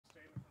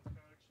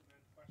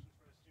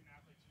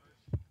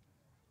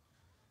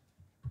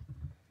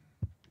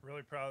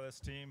really proud of this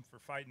team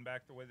for fighting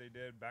back the way they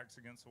did, backs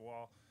against the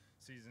wall.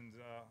 Season's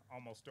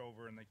almost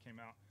over, and they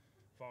came out,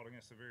 fought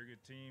against a very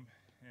good team,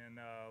 and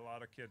a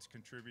lot of kids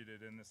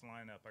contributed in this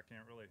lineup. I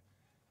can't really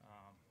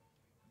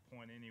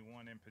point any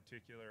one in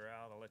particular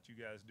out. I'll let you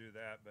guys do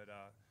that, but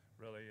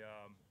really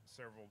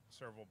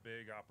several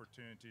big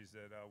opportunities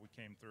that we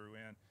came through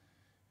in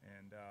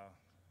and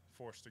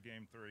forced a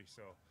game 3.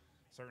 So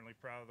certainly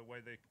proud of the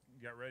way they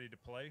got ready to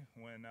play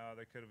when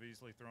they could have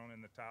easily thrown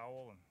in the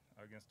towel and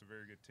against a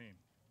very good team.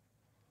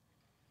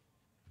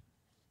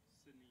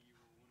 Sydney, you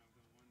were one of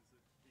the ones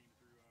that came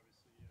through,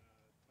 obviously.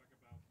 Talk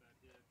about that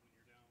hit when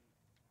you're down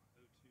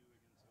 0-2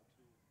 against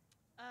O'Toole.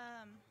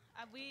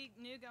 We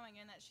knew going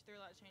in that she threw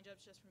a lot of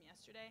change-ups just from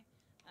yesterday.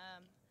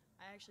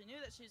 I actually knew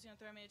that she was going to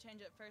throw me a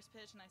change-up first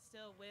pitch, and I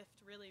still whiffed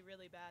really,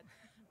 really bad.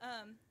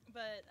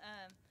 But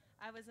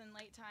I was in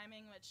late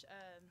timing, which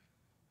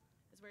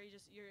is where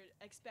you're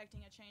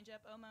expecting a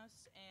change-up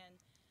almost, and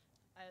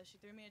she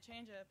threw me a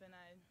change-up, and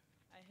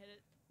I hit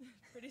it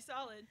pretty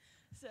solid.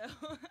 So.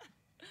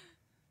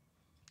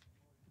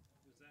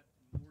 Was that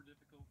more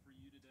difficult for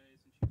you today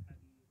since you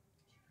hadn't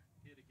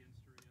hit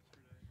against her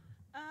yesterday?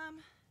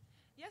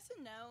 Yes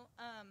and no.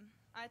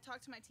 I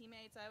talked to my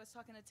teammates. I was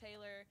talking to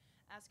Taylor,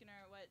 asking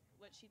her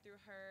what she threw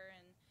her,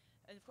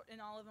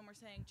 and all of them were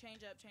saying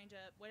change up,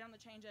 wait on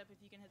the change up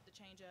if you can hit the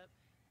change up.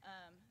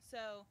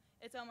 So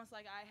it's almost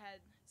like I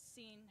had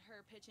seen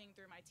her pitching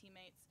through my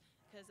teammates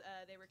because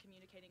they were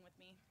communicating with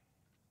me.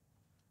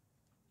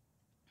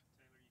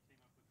 Taylor, you came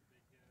up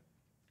with the big hit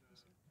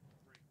to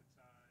break the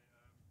tie.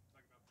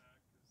 Talk about that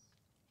because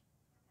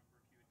I don't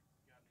remember if you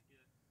had gotten a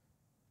hit.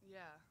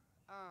 Yeah.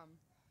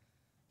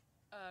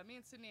 Me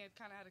and Sydney had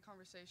kind of had a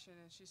conversation,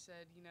 and she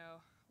said,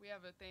 we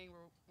have a thing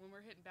where when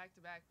we're hitting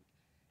back-to-back,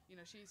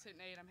 she's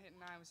hitting 8, I'm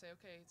hitting 9. We say,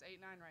 okay, it's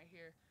 8-9 right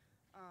here.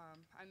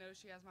 I know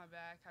she has my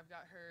back. I've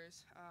got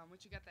hers. When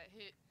she got that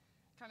hit,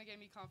 kind of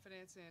gave me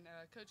confidence, and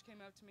Coach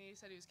came up to me,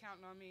 said he was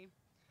counting on me.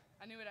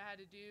 I knew what I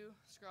had to do.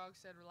 Scroggs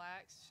said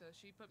relax, so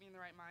she put me in the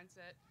right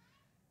mindset.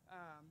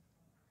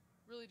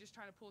 Really just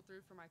trying to pull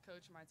through for my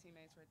coach and my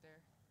teammates right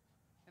there.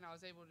 And I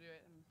was able to do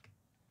it, and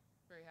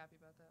very happy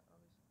about that,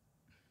 obviously.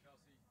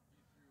 Kelsee,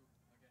 you threw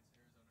against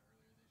Arizona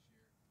earlier this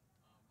year.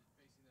 Did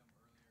facing them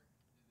earlier,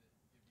 did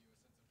it give you a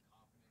sense of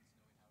confidence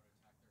knowing how to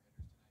attack their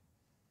hitters tonight?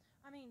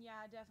 I mean,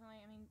 yeah, definitely.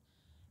 I mean,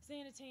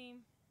 seeing a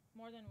team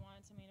more than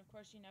once, I mean, of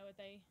course you know what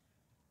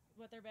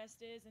their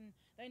best is, and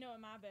they know what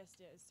my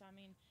best is. So, I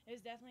mean, it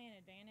was definitely an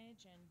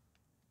advantage, and,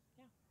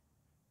 yeah.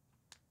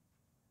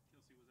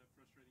 Kelsee, was that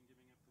frustrating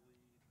giving up the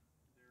lead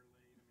there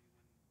late? I mean,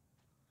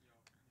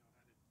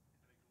 when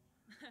had it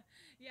going?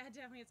 Yeah,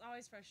 definitely. It's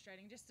always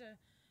frustrating.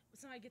 When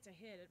somebody gets a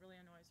hit, it really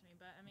annoys me.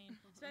 But, I mean,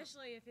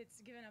 especially if it's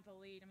giving up a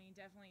lead, I mean,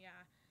 definitely,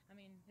 yeah. I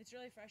mean, it's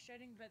really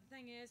frustrating. But the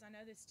thing is, I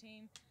know this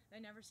team, they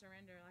never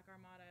surrender, like our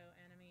motto.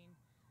 And, I mean,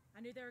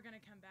 I knew they were going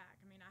to come back.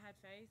 I mean, I had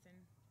faith, and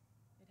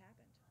it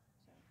happened.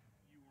 So.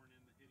 You weren't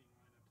in the hitting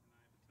lineup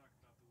tonight, but talk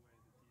about the way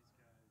that these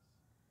guys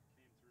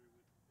came through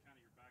with kind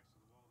of your backs to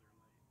the wall there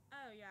late.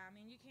 Oh, yeah. I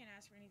mean, you can't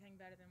ask for anything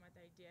better than what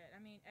they did.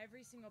 I mean,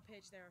 every single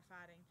pitch they were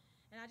fighting.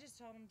 And I just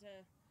told them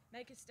to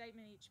make a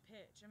statement each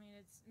pitch. I mean,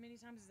 it's many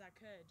times as I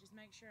could. Just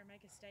make sure and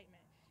make a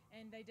statement.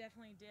 And they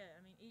definitely did.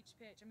 I mean, each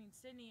pitch. I mean,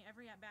 Sydney,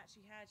 every at-bat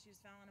she had, she was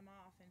fouling them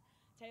off. And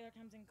Taylor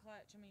comes in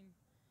clutch. I mean,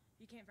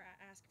 you can't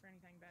ask for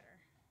anything better.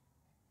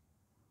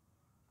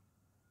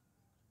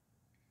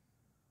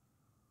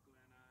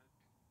 Glenn, I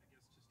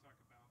guess just talk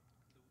about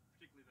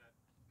particularly that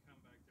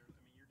comeback there. I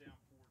mean, you're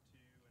down 4-2,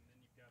 and then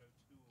you've got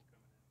O'Toole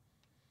coming in.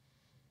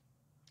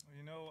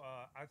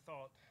 I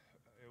thought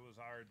it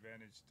was our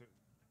advantage to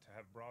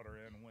have brought her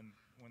in when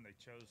they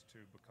chose to,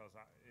 because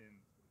in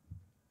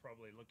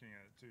probably looking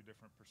at it 2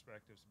 different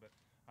perspectives, but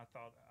I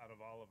thought out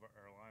of all of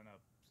our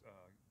lineups,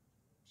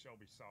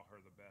 Shelby saw her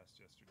the best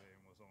yesterday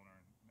and was on her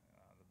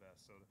the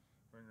best. So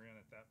to bring her in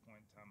at that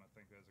point in time, I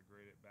think that was a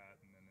great at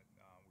bat, and then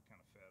we kind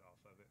of fed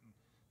off of it. And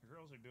the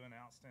girls are doing an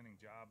outstanding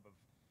job of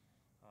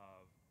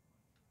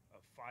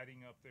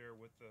fighting up there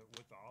with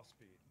the off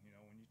speed.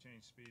 When you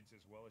change speeds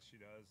as well as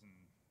she does, and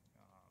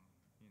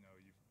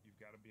you've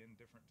got to be in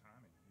different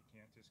timing. You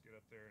can't just get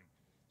up there and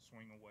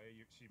swing away.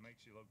 She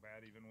makes you look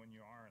bad even when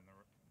you are in the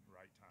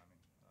right timing.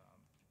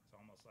 It's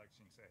almost like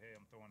she can say, hey,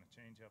 I'm throwing a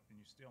changeup, and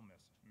you still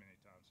miss many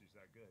times. She's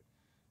that good.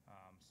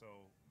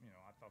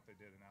 I thought they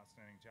did an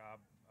outstanding job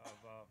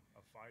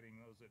of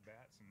fighting those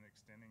at-bats and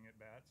extending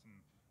at-bats and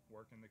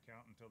working the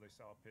count until they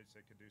saw a pitch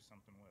they could do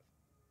something with.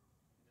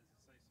 Does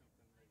it say something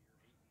that you're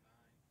 8-9,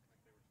 like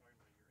they were talking about? You're 8-9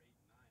 are the ones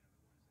that come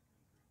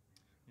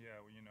through. Yeah,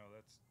 well,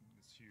 it's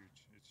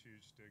huge. It's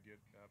huge to get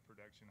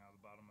production out of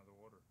the bottom of the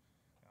order.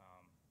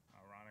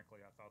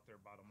 Ironically, I thought their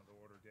bottom of the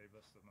order gave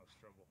us the most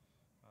trouble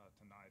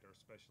tonight, or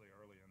especially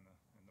early in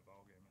the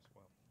ball game as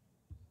well.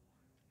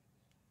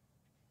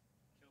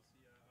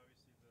 Kelsee,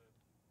 obviously the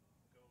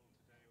goal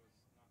today was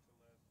not to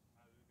let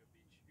Auga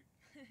beat you.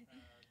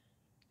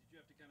 Did you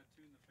have to kind of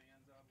tune the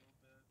fans out a little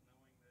bit,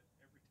 knowing that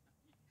every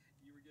time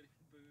you were getting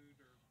booed,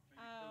 or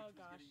maybe Coach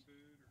was getting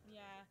booed? Or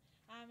yeah.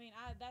 I mean,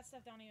 that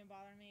stuff don't even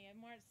bother me.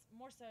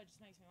 More so, it just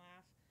makes me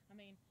laugh. I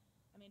mean,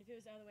 if it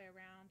was the other way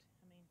around,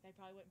 I mean, they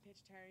probably wouldn't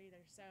pitch to her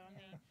either. So I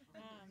mean,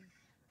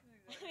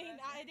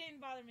 it didn't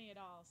bother me at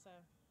all. So.